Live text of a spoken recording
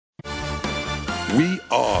We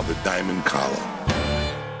are the Diamond Collar.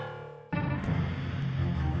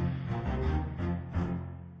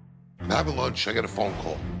 I'm having lunch, I get a phone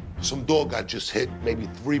call. Some dog got just hit maybe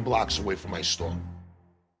 3 blocks away from my store.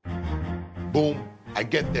 Boom, I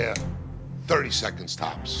get there, 30 seconds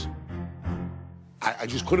tops. I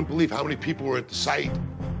just couldn't believe how many people were at the site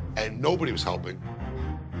and nobody was helping.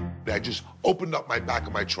 I just opened up my back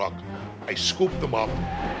of my truck, I scooped them up,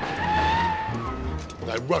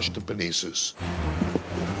 and I rushed to Penice's.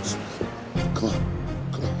 Come on.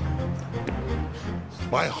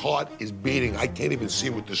 My heart is beating. I can't even see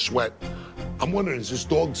with the sweat. I'm wondering, is this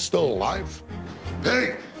dog still alive?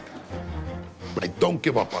 Hey! I don't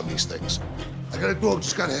give up on these things. I got a dog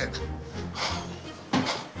just got hit.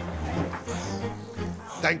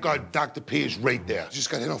 Thank God Dr. P is right there. Just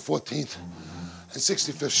got hit on 14th and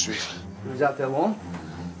 65th Street. He was out there long?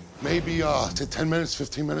 Maybe 10 minutes,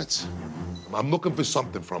 15 minutes. I'm looking for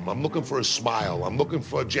something from him. I'm looking for a smile. I'm looking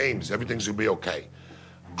for James. Everything's gonna be okay.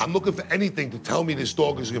 I'm looking for anything to tell me this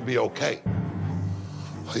dog is gonna be okay.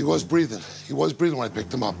 He was breathing. He was breathing when I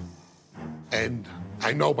picked him up. And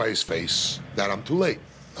I know by his face that I'm too late.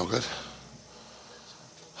 No good.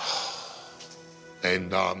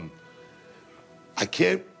 And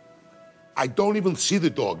I don't even see the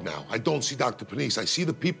dog now. I don't see Dr. Penice. I see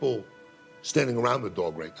the people standing around the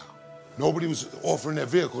dog right now. Nobody was offering their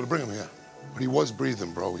vehicle to bring him here. But he was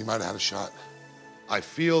breathing, bro. He might have had a shot. I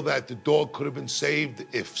feel that the dog could have been saved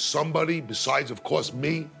if somebody, besides, of course,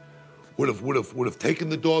 me, would have taken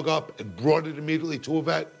the dog up and brought it immediately to a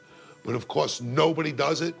vet. But of course, nobody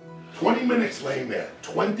does it. 20 minutes laying there.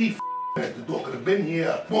 20 minutes. The dog could have been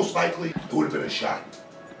here. Most likely, it would have been a shot.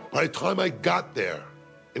 By the time I got there,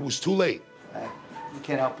 it was too late. You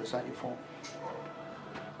can't help it. It's not your fault.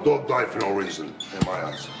 Dog died for no reason, in my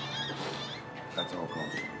eyes. That's all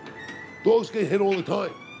comes. Dogs get hit all the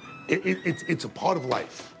time. It's a part of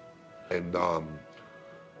life. And,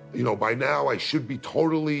 you know, by now I should be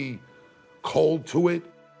totally cold to it,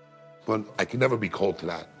 but I can never be cold to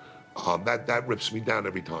that. That rips me down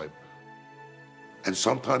every time. And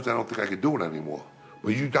sometimes I don't think I can do it anymore.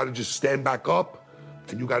 But you gotta just stand back up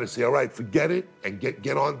and you gotta say, all right, forget it and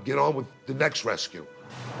get on with the next rescue.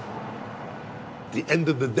 At the end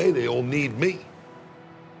of the day, they all need me.